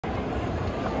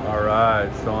All right,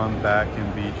 so I'm back in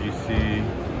BGC.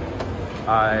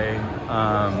 I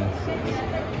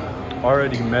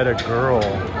already met a girl.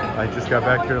 I just got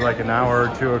back here like an hour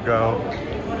or two ago,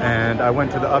 and I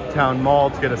went to the Uptown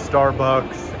Mall to get a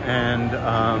Starbucks and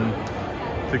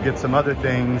to get some other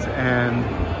things, and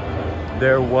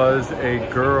there was a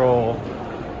girl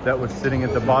that was sitting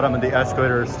at the bottom of the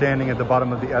escalator, standing at the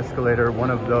bottom of the escalator,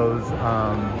 one of those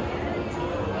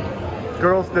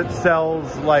girls that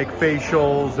sells like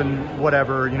facials and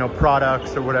whatever, you know,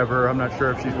 products or whatever. I'm not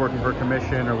sure if she's working for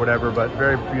commission or whatever, but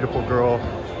very beautiful girl.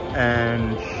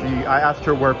 And I asked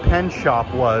her where Pen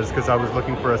Shop was because I was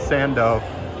looking for a Sando.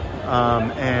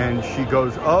 And she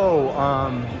goes, oh,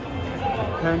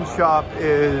 Pen Shop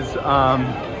is,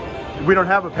 we don't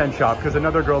have a Pen Shop, because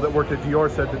another girl that worked at Dior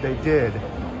said that they did.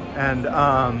 And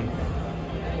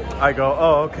I go,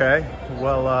 oh, okay.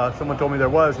 Well, someone told me there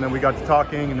was, and then we got to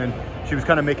talking, and then she was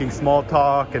kind of making small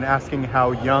talk and asking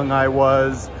how young I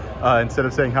was instead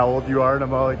of saying how old you are. And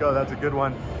I'm all like, oh, that's a good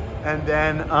one. And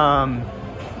then, I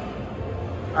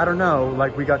don't know,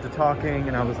 like we got to talking,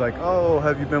 and I was like, oh,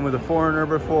 have you been with a foreigner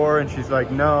before? And she's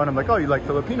like, no. And I'm like, oh, you like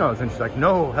Filipinos? And she's like,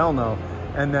 no, hell no.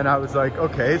 And then I was like,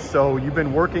 okay, so you've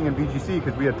been working in BGC,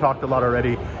 because we had talked a lot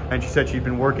already. And she said she'd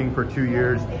been working for 2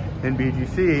 years in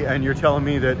BGC. And you're telling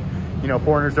me that, you know,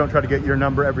 foreigners don't try to get your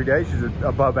number every day. She's an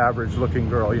above average looking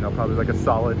girl, you know, probably like a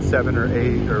solid 7 or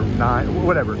 8 or 9,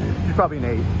 whatever. She's probably an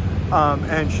 8.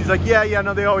 And she's like, yeah,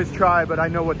 no, they always try, but I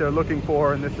know what they're looking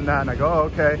for and this and that. And I go, oh,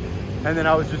 okay. And then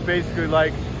I was just basically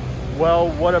like, well,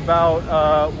 what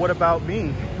about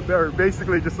me? They're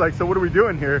basically just like, so what are we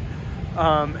doing here?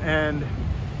 And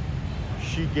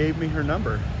she gave me her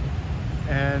number.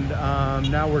 And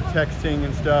now we're texting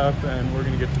and stuff, and we're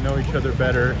gonna get to know each other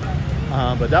better.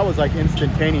 But that was like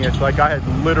instantaneous, like I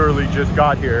had literally just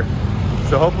got here.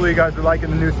 So hopefully you guys are liking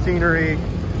the new scenery,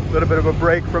 a little bit of a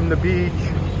break from the beach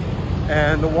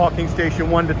and the walking station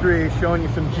 1 to 3, showing you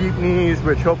some jeepneys,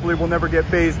 which hopefully will never get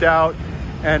phased out,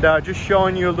 and just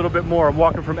showing you a little bit more. I'm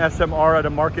walking from SMR to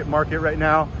Market right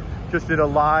now. Just did a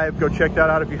live, go check that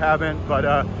out if you haven't,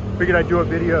 but figured I'd do a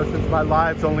video since my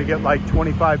lives only get like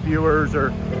 25 viewers,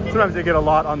 or sometimes they get a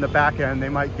lot on the back end. They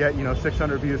might get, you know,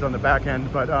 600 views on the back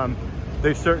end, but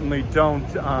they certainly don't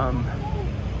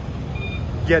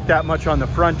get that much on the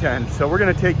front end. So we're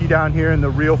gonna take you down here in the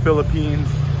real Philippines,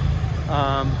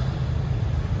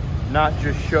 not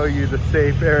just show you the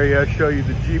safe area, show you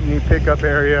the jeepney pickup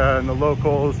area and the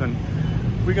locals, and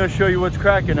we're gonna show you what's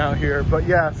cracking out here. But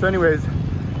yeah, so anyways,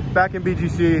 back in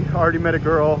BGC, already met a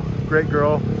girl, great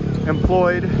girl,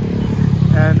 employed,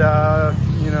 and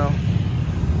you know,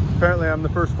 apparently I'm the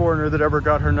first foreigner that ever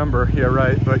got her number. Yeah,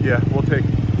 right, but yeah,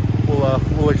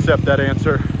 we'll accept that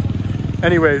answer.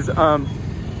 Anyways,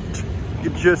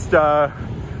 just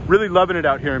really loving it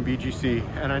out here in BGC.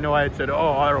 And I know I had said, oh,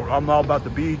 I'm all about the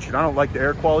beach and I don't like the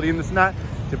air quality and this and that.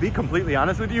 To be completely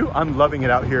honest with you, I'm loving it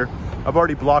out here. I've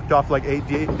already blocked off like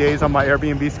 8 days on my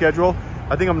Airbnb schedule.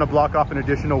 I think I'm gonna block off an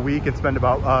additional week and spend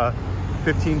about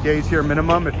 15 days here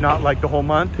minimum, if not like the whole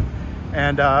month.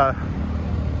 And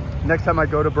next time I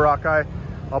go to Boracay,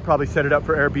 I'll probably set it up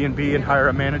for Airbnb and hire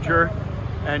a manager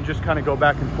and just kind of go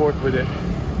back and forth with it.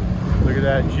 Look at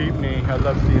that jeepney, I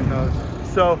love seeing those.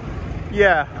 So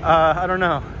yeah, I don't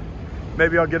know,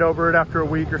 maybe I'll get over it after a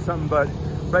week or something, but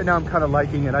right now I'm kind of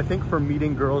liking it. I think for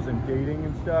meeting girls and dating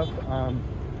and stuff,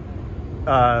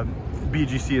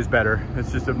 BGC is better.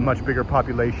 It's just a much bigger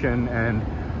population, and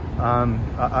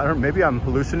I don't, maybe I'm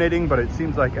hallucinating, but it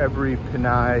seems like every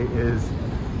Pinay is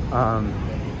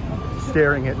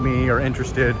staring at me or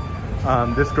interested.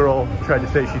 This girl tried to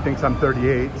say she thinks I'm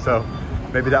 38, so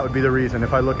maybe that would be the reason.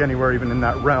 If I look anywhere even in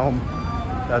that realm,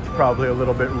 that's probably a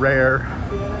little bit rare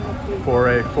for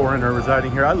a foreigner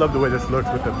residing here. I love the way this looks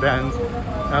with the Benz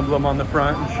emblem on the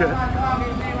front and shit.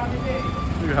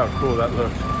 Look at how cool that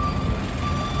looks.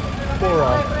 For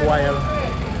a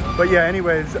while. But yeah,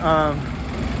 anyways,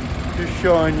 just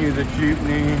showing you the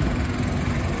jeepney.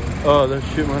 Oh, that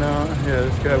shit went out. Yeah,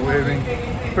 this guy waving.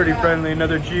 Pretty friendly,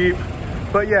 another Jeep.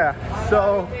 But yeah,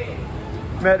 so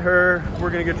met her.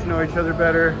 We're gonna get to know each other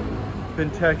better.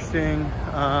 Been texting.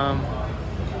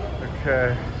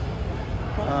 Okay.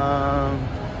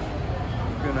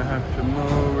 Gonna have to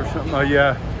move or something. Oh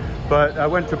yeah. But I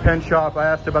went to Pen Shop. I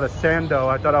asked about a Sando.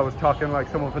 I thought I was talking like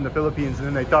someone from the Philippines, and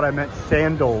then they thought I meant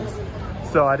sandals.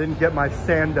 So I didn't get my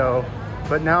Sando.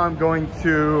 But now I'm going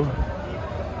to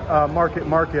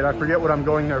Market. I forget what I'm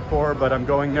going there for, but I'm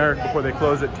going there before they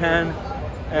close at 10.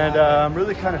 And I'm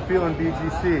really kind of feeling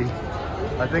BGC.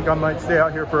 I think I might stay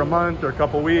out here for a month or a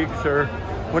couple weeks, or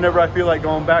whenever I feel like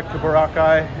going back to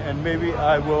Boracay. And maybe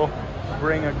I will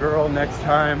bring a girl next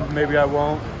time. Maybe I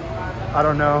won't. I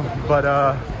don't know, but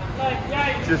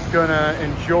just gonna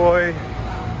enjoy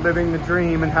living the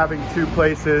dream and having 2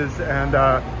 places. And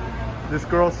this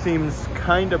girl seems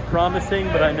kind of promising,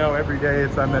 but I know every day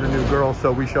I met a new girl,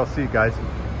 so we shall see, guys.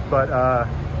 But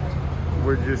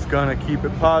we're just gonna keep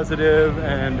it positive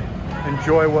and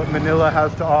enjoy what Manila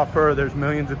has to offer. There's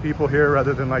millions of people here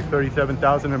rather than like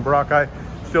 37,000 in Boracay.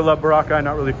 Still love Boracay,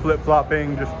 not really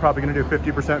flip-flopping, just probably gonna do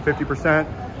 50%, 50%,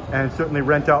 and certainly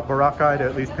rent out Boracay to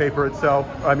at least pay for itself.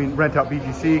 I mean, rent out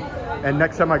BGC. And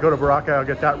next time I go to Boracay, I'll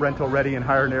get that rental ready and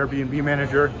hire an Airbnb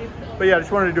manager. But yeah, I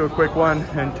just wanted to do a quick one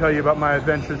and tell you about my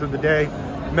adventures of the day.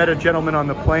 Met a gentleman on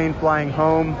the plane flying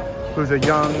home who's a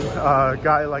young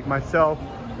guy like myself,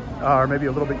 or maybe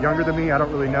a little bit younger than me. I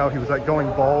don't really know. He was like going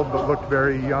bald, but looked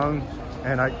very young.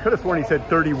 And I could have sworn he said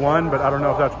 31, but I don't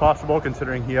know if that's possible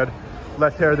considering he had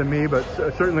less hair than me, but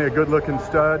certainly a good looking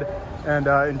stud. And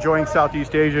enjoying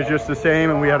Southeast Asia just the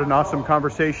same. And we had an awesome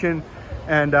conversation.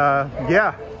 And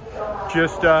yeah,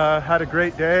 just had a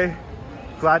great day.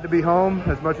 Glad to be home,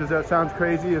 as much as that sounds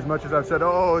crazy, as much as I've said,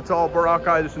 oh, it's all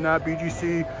Boracay, this and that,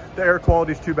 BGC, the air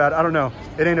quality's too bad. I don't know.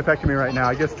 It ain't affecting me right now.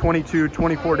 I guess 22,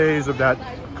 24 days of that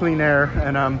clean air,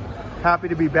 and I'm happy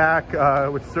to be back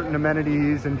with certain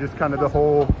amenities and just kind of the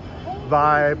whole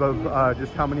vibe of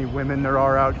just how many women there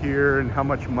are out here and how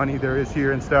much money there is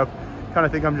here and stuff. Kind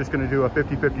of think I'm just gonna do a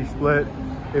 50-50 split,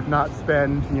 if not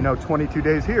spend, you know, 22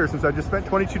 days here since I just spent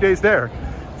 22 days there.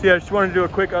 So yeah, I just wanted to do a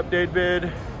quick update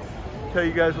vid, tell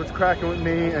you guys what's cracking with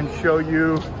me, and show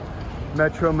you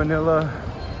Metro Manila,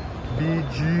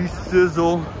 BG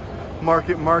Sizzle,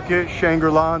 Market,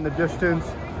 Shangri-La in the distance,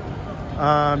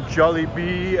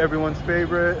 Jollibee, everyone's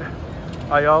favorite,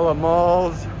 Ayala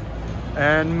Malls,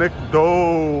 and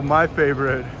McDo, my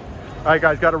favorite. All right,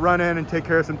 guys, got to run in and take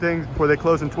care of some things before they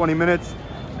close in 20 minutes,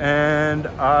 and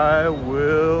I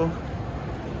will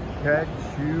catch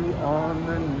you on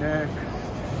the next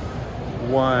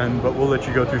one, but we'll let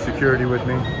you go through security with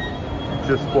me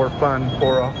just for fun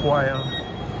for a while.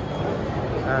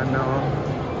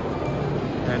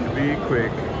 And be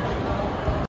quick.